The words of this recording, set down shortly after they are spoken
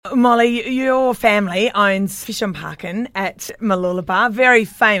Molly, your family owns Fish on Parkin at Mooloolaba, very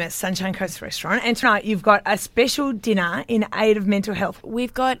famous Sunshine Coast restaurant. And tonight you've got a special dinner in aid of mental health.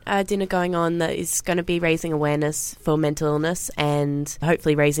 We've got a dinner going on that is going to be raising awareness for mental illness and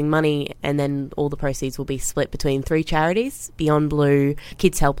hopefully raising money, and then all the proceeds will be split between 3 charities: Beyond Blue,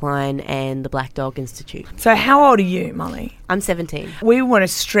 Kids Helpline and the Black Dog Institute. So how old are you, Molly? I'm 17. We want to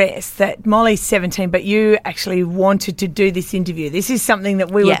stress that Molly's 17, but you actually wanted to do this interview. This is something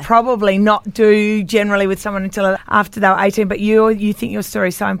that we would probably not do generally with someone until after they were 18, but you think your story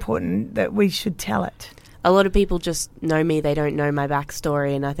is so important that we should tell it. A lot of people just know me, they don't know my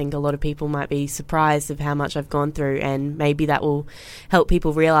backstory, and I think a lot of people might be surprised of how much I've gone through, and maybe that will help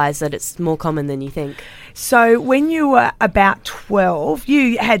people realise that it's more common than you think. So when you were about 12,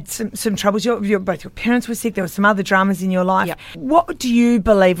 you had some troubles. Both your parents were sick, there were some other dramas in your life. Yep. What do you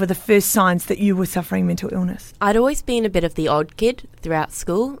believe were the first signs that you were suffering mental illness? I'd always been a bit of the odd kid throughout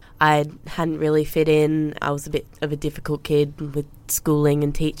school. I hadn't really fit in. I was a bit of a difficult kid with schooling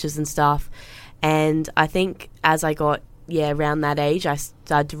and teachers and stuff. And I think as I got, around that age, I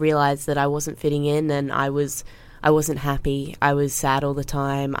started to realise that I wasn't fitting in, and I wasn't happy. I was sad all the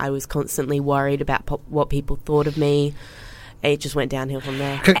time. I was constantly worried about what people thought of me. It just went downhill from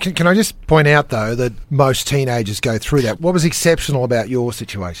there. Can I just point out, though, that most teenagers go through that? What was exceptional about your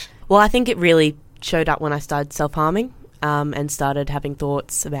situation? Well, I think it really showed up when I started self-harming and started having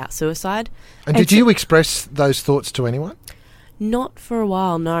thoughts about suicide. And did you express those thoughts to anyone? Not for a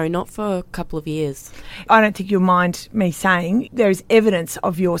while, no, not for a couple of years. I don't think you'll mind me saying there is evidence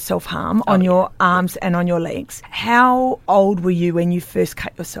of your self-harm on your arms and on your legs. How old were you when you first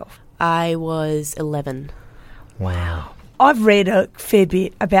cut yourself? I was 11. Wow. I've read a fair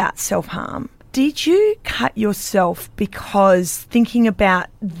bit about self-harm. Did you cut yourself because thinking about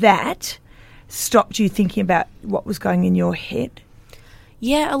that stopped you thinking about what was going in your head?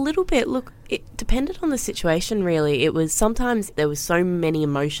 Yeah, a little bit. Look, it depended on the situation, really. It was sometimes there was so many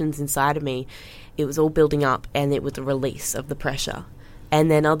emotions inside of me. It was all building up, and it was a release of the pressure. And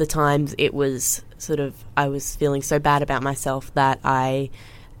then other times it was I was feeling so bad about myself that I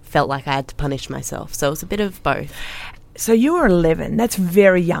felt like I had to punish myself. So it was a bit of both. So you were 11. That's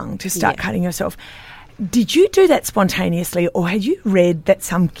very young to start cutting yourself. Did you do that spontaneously, or had you read that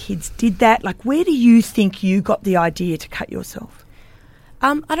some kids did that? Like, where do you think you got the idea to cut yourself?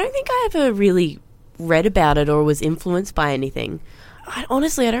 I don't think I ever really read about it or was influenced by anything.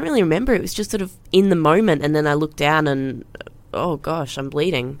 Honestly, I don't really remember. It was just sort of in the moment, and then I looked down and, oh gosh, I'm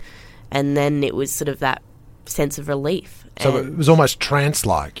bleeding. And then it was sort of that sense of relief. So it was almost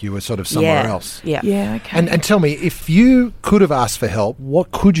trance-like. You were sort of somewhere else. Yeah. Yeah, okay. And tell me, if you could have asked for help,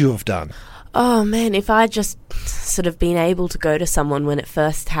 what could you have done? Oh, man, if I'd just sort of been able to go to someone when it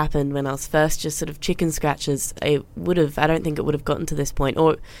first happened, when I was first just sort of chicken scratches, I don't think it would have gotten to this point,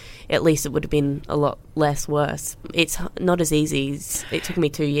 or at least it would have been a lot less worse. It's not as easy. It took me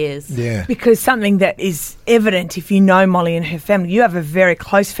 2 years. Yeah. Because something that is evident if you know Molly and her family, you have a very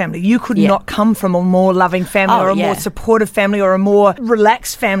close family. You could not come from a more loving family or a more supportive family or a more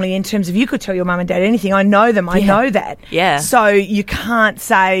relaxed family in terms of you could tell your mum and dad anything. I know them. I know that. Yeah. So you can't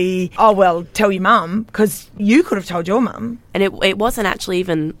say, oh, well, tell your mum, because you could have told your mum. And it wasn't actually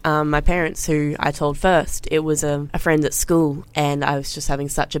even my parents who I told first. It was a friend at school, and I was just having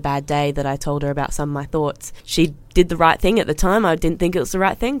such a bad day that I told her about some of my thoughts. She did the right thing at the time. I didn't think it was the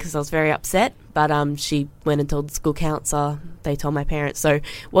right thing because I was very upset, but she went and told the school counsellor. They told my parents. So it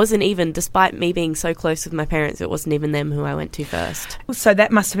wasn't even, despite me being so close with my parents, it wasn't even them who I went to first. So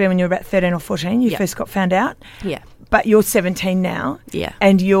that must have been when you were about 13 or 14 you first got found out? Yeah. But you're 17 now? Yeah.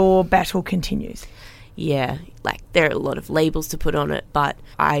 And your battle continues? Yeah, like there are a lot of labels to put on it, but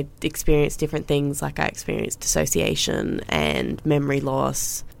I experienced different things. Like I experienced dissociation and memory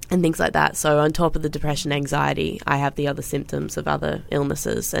loss and things like that. So on top of the depression, anxiety, I have the other symptoms of other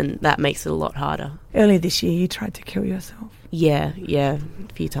illnesses, and that makes it a lot harder. Earlier this year you tried to kill yourself? Yeah, a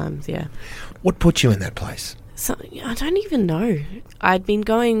few times, yeah. What put you in that place? So I don't even know. I'd been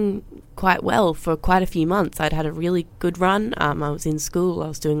going quite well for quite a few months. I'd had a really good run. I was in school, I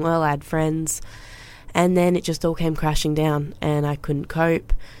was doing well, I had friends. And then it just all came crashing down and I couldn't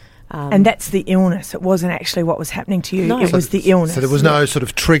cope. And that's the illness. It wasn't actually what was happening to you. No. It was the illness. So there was no sort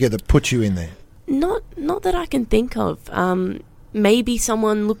of trigger that put you in there? Not that I can think of. Maybe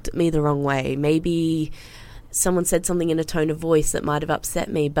someone looked at me the wrong way. Maybe someone said something in a tone of voice that might have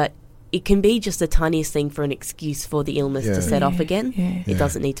upset me. But it can be just the tiniest thing for an excuse for the illness to set off again. Yeah. It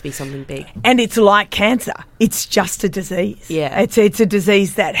doesn't need to be something big. And it's like cancer. It's just a disease. Yeah. It's a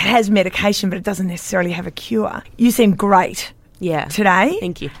disease that has medication, but it doesn't necessarily have a cure. You seem great. Yeah. Today.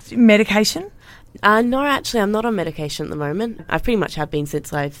 Thank you. Medication? No, actually, I'm not on medication at the moment. I pretty much have been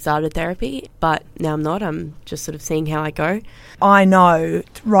since I've started therapy, but now I'm not. I'm just sort of seeing how I go. I know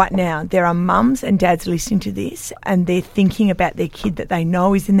right now there are mums and dads listening to this and they're thinking about their kid that they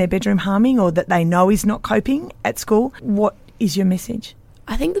know is in their bedroom harming or that they know is not coping at school. What is your message?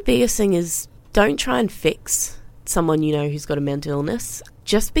 I think the biggest thing is don't try and fix someone you know who's got a mental illness.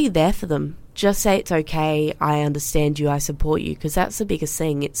 Just be there for them. Just say it's okay, I understand you, I support you, because that's the biggest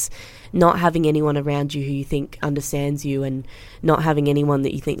thing. It's not having anyone around you who you think understands you and not having anyone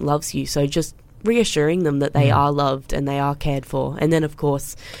that you think loves you. So just reassuring them that they are loved and they are cared for. And then, of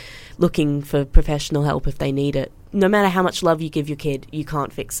course, looking for professional help if they need it. No matter how much love you give your kid, you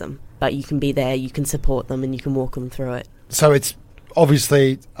can't fix them. But you can be there, you can support them and you can walk them through it. So it's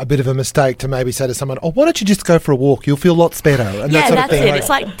obviously a bit of a mistake to maybe say to someone, oh, why don't you just go for a walk? You'll feel lots better. And yeah, that sort that's of thing. it. It's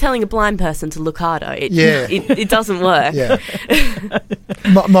like telling a blind person to look harder. It doesn't work. Yeah.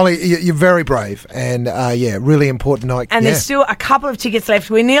 Molly, you're very brave and, really important night. And there's still a couple of tickets left.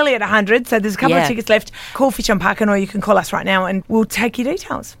 We're nearly at 100, so there's a couple of tickets left. Call Fish on Parkin or you can call us right now and we'll take your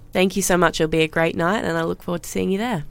details. Thank you so much. It'll be a great night and I look forward to seeing you there.